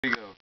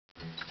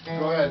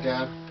Go ahead,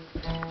 Dad.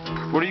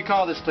 What do you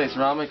call this place,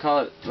 Ron? We call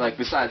it, like,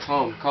 besides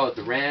home, call it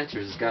the ranch, or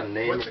has it got a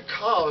name? What's it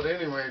called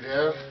anyway,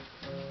 Dad?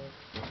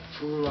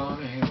 Fool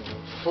on a hill.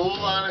 Fool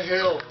on a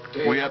hill.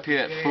 Day We up here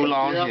at Fool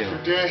on day Hill.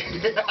 after day.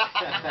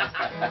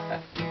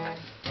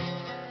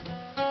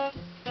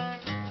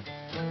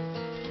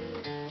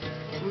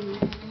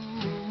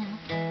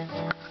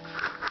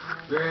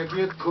 Grab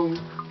your coat,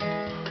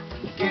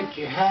 get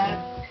your hat,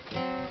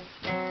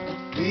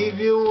 leave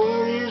your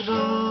worries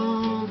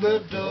on the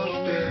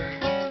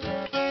doorstep.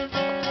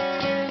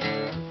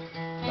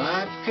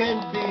 Life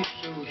can be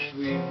so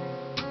sweet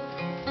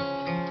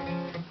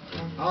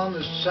on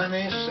the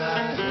sunny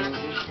side of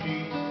the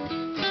street.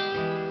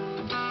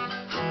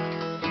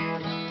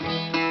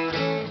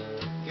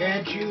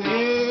 Can't you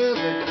hear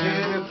the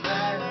pitter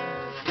pat?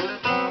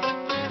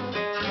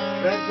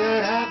 Let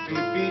that happy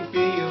beat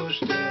be your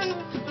step.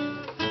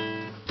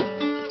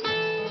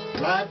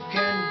 Life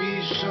can be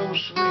so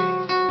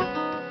sweet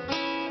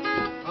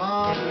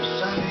on the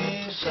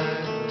sunny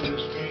side of the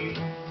street.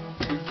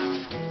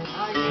 I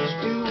used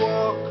to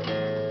walk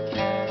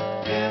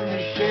in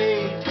the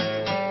shade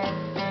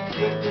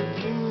with the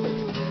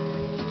blues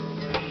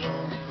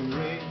on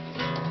parade.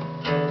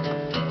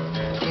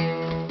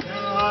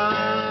 Now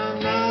I'm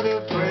not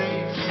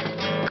afraid,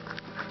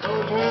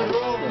 'cause that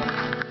rover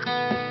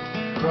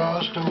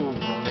crossed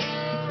over.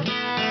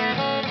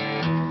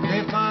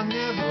 If I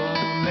never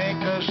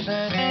make a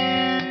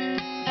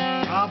cent,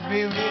 I'll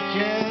be rich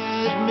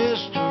as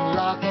Mr.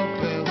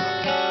 Rockefeller.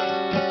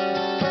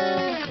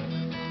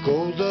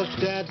 Gold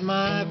dust at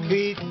my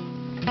feet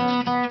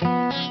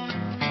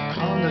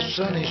on the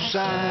sunny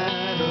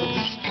side of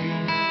the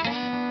street.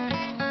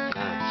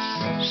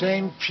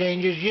 Same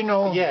changes, you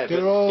know. Yeah,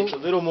 but all... it's a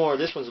little more,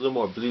 this one's a little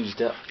more bluesed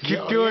up.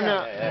 Keep doing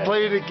that. yeah.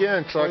 Play it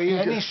again so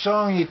any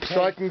song you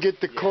I can get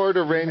the chord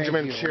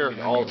arrangements here.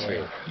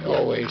 Alter.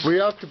 Always. We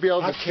have to be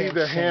able to see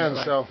the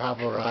hands, so.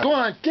 Go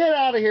on, get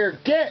out of here.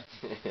 Get.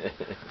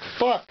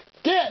 Fuck.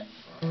 Get.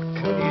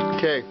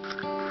 Okay.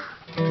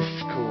 This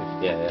is cool.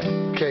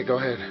 Yeah. Okay, go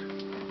ahead.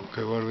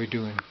 Okay, what are we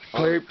doing?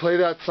 Play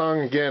that song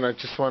again. I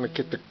just want to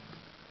get the.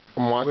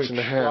 I'm watching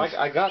the Well, hands.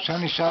 I got.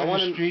 Sunny side of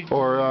the street?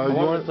 Or I you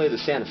wanted want to play the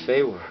Santa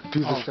Fe one. do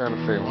the Santa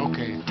Fe one.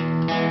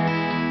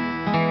 Okay.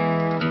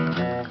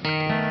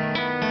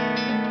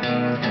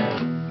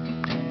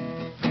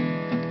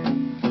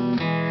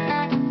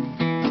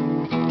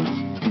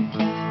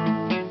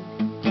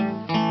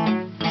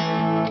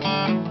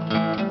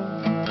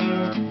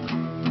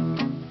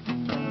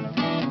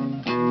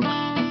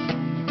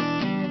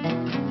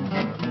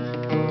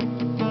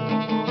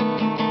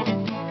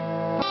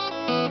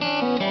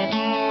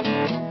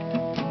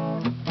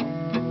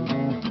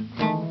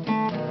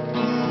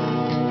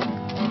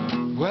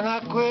 When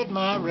I quit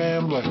my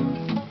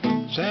rambling,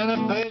 Santa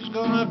Fe's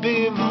gonna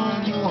be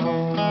my new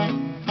home.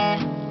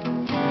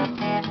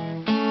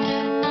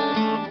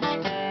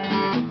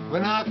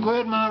 When I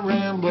quit my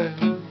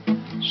rambling,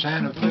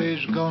 Santa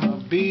Fe's gonna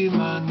be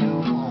my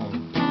new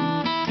home.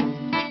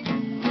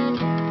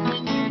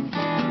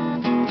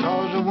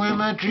 'Cause the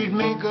women treat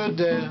me good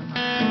there,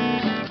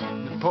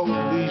 the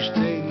police,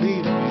 they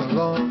leave me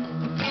alone.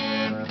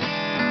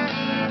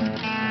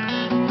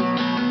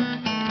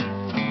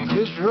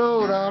 This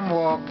road I'm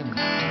walking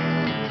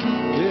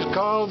is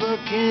called the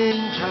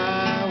King's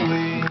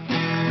Highway.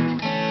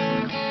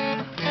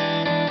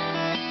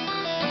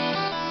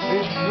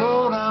 This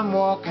road I'm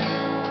walking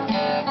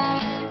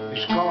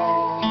is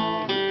called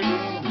the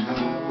King's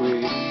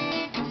Highway.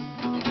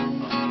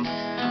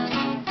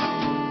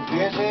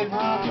 Yes, it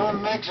runs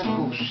from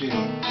Mexico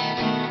City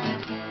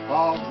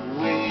all the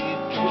way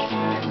to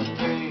Santa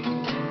Fe.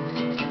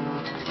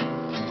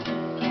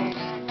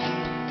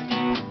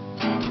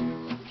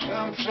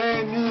 Some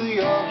say New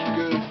York's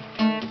good,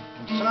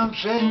 and some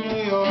say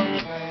New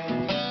York's bad.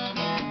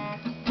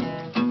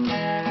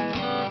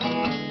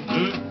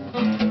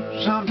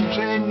 Some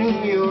say New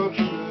York's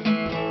good,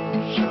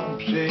 some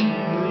say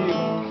New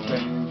York's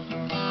bad.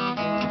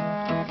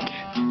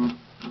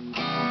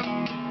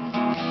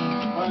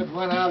 But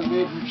when I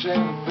lived in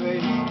Santa Fe,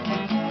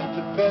 it's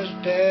the best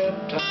damn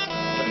time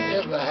I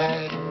ever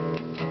had.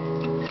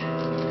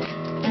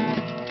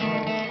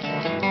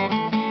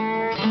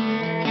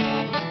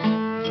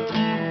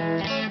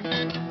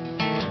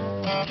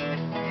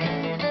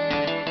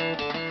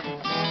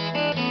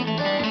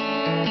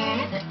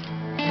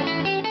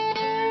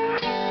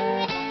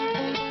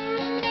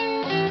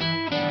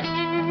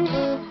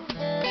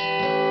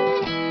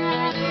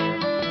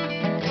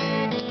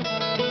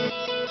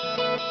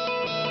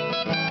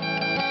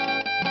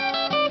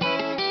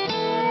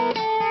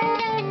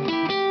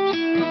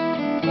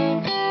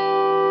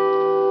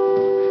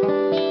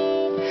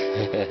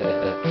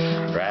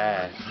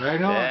 Right.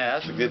 Right on. Yeah,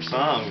 that's a good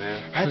song,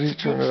 man. How do you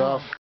turn it off?